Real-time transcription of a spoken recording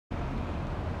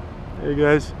Hey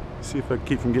guys, see if I can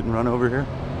keep from getting run over here.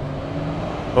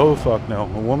 Oh fuck no,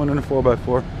 a woman in a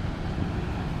 4x4.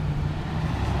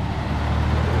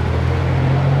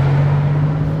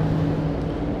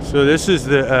 So this is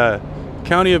the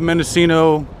County of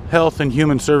Mendocino Health and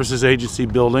Human Services Agency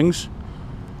buildings.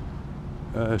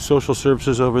 Social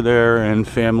services over there and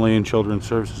family and children's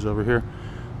services over here.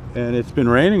 And it's been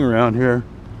raining around here.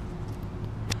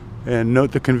 And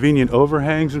note the convenient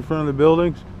overhangs in front of the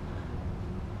buildings.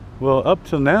 Well, up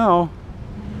till now,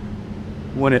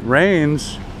 when it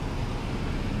rains,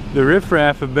 the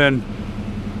riffraff have been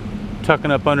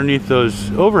tucking up underneath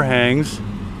those overhangs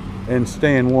and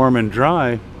staying warm and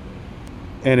dry.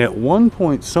 And at one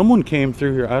point, someone came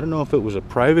through here. I don't know if it was a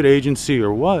private agency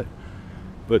or what,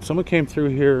 but someone came through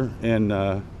here and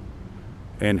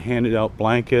handed out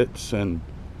blankets and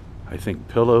I think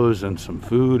pillows and some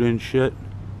food and shit.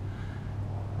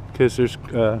 Because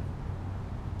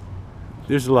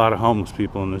there's a lot of homeless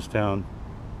people in this town,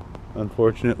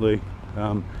 unfortunately.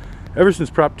 Ever since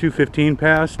Prop 215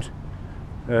 passed,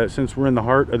 since we're in the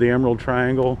heart of the Emerald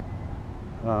Triangle,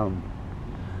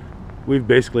 we've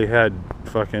basically had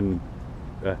fucking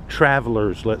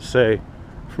travelers, let's say,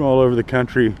 from all over the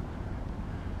country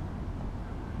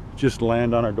just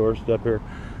land on our doorstep here.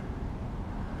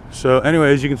 So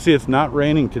anyway, as you can see, it's not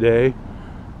raining today,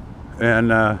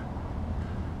 and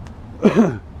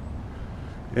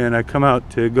and I come out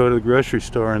to go to the grocery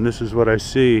store, and this is what I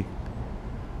see.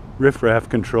 Riffraff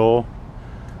control.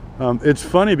 It's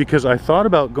funny because I thought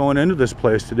about going into this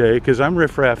place today because I'm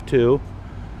riffraff too.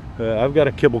 I've got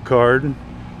a kibble card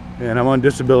and I'm on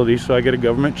disability, so I get a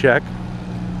government check.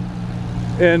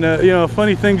 And you know, a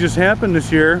funny thing just happened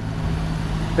this year,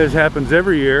 as happens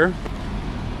every year.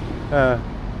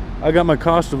 I got my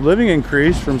cost of living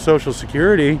increase from Social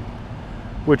Security,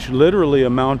 which literally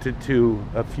amounted to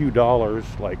a few dollars,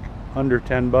 like under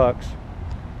 10 bucks.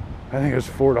 I think it was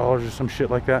 $4 or some shit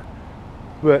like that.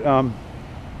 But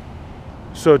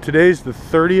so today's the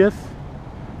 30th.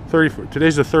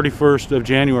 Today's the 31st of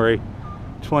January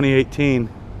 2018.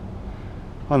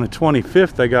 On the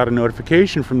 25th, I got a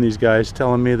notification from these guys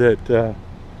telling me that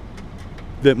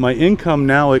that my income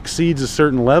now exceeds a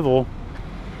certain level,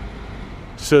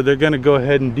 so they're going to go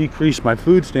ahead and decrease my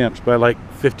food stamps by like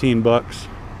 15 bucks.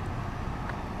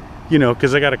 You know,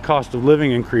 because I got a cost of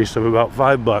living increase of about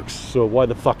 5 bucks, so why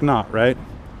the fuck not, right?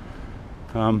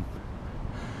 And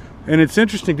it's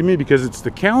interesting to me because it's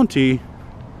the county.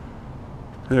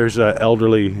 There's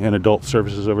elderly and adult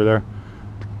services over there,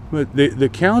 but the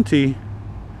county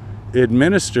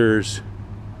administers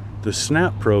the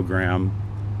SNAP program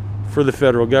for the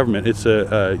federal government. It's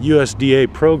a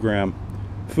USDA program,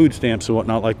 food stamps and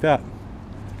whatnot like that.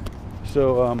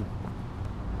 So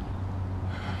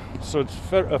so it's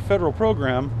a federal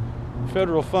program,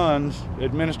 federal funds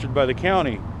administered by the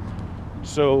county.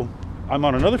 So I'm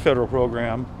on another federal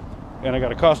program and I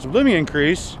got a cost of living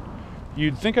increase.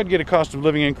 You'd think I'd get a cost of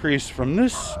living increase from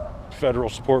this federal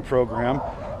support program.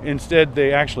 Instead,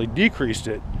 they actually decreased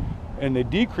it. And they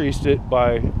decreased it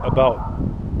by about,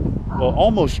 well,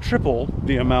 almost triple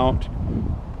the amount.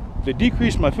 They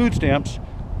decreased my food stamps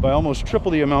by almost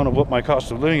triple the amount of what my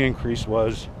cost of living increase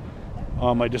was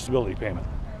on my disability payment.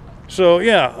 So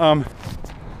yeah,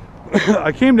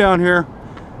 I came down here,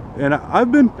 and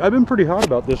I've been pretty hot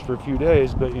about this for a few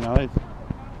days, but you know, I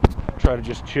try to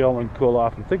just chill and cool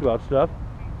off and think about stuff.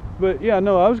 But yeah,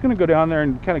 no, I was gonna go down there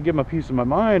and kind of give them a piece of my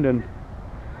mind, and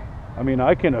I mean,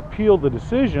 I can appeal the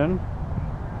decision.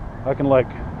 I can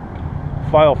like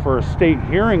file for a state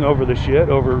hearing over the shit,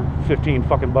 over 15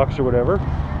 fucking bucks or whatever.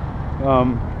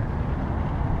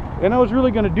 And I was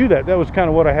really gonna do that. That was kind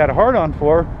of what I had a hard on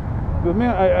for. But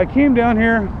man, I came down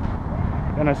here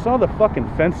and I saw the fucking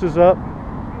fences up,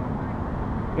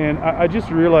 and I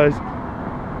just realized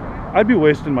I'd be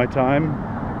wasting my time.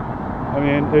 I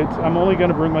mean, I'm only going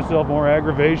to bring myself more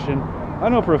aggravation. I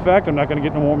know for a fact I'm not going to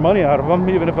get no more money out of them,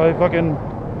 even if I fucking,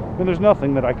 then there's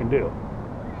nothing that I can do.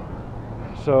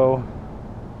 So,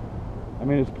 I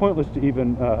mean, it's pointless to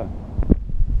even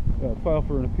file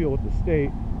for an appeal with the state.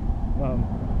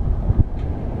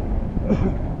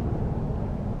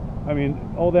 I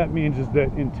mean, all that means is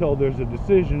that until there's a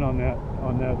decision on that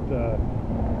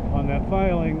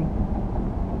filing,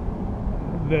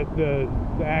 that the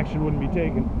action wouldn't be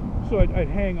taken. So I'd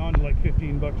hang on to like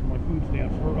 15 bucks for my food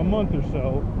stamps for a month or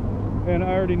so, and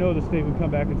I already know the state would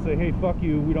come back and say, hey, fuck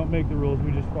you, we don't make the rules,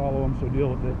 we just follow them, so deal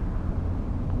with it.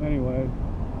 Anyway,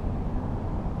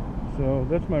 so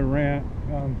that's my rant.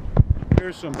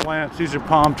 Here's some plants. These are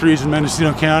palm trees in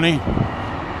Mendocino County,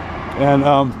 and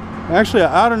actually,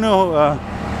 I don't know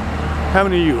how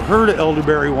many of you heard of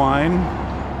elderberry wine.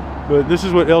 But this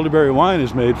is what elderberry wine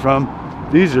is made from.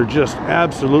 These are just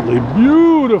absolutely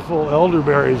beautiful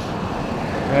elderberries.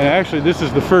 And actually, this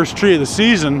is the first tree of the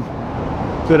season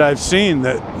that I've seen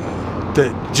that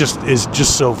just is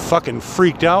just so fucking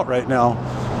freaked out right now.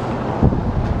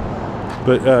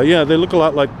 But yeah, they look a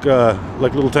lot like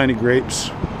little tiny grapes,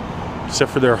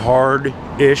 except for they're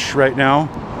hard-ish right now.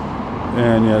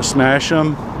 And smash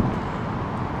them,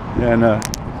 and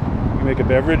you make a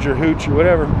beverage or hooch or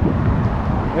whatever.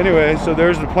 Anyway, so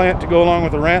there's the plant to go along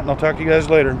with the rant, and I'll talk to you guys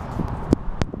later.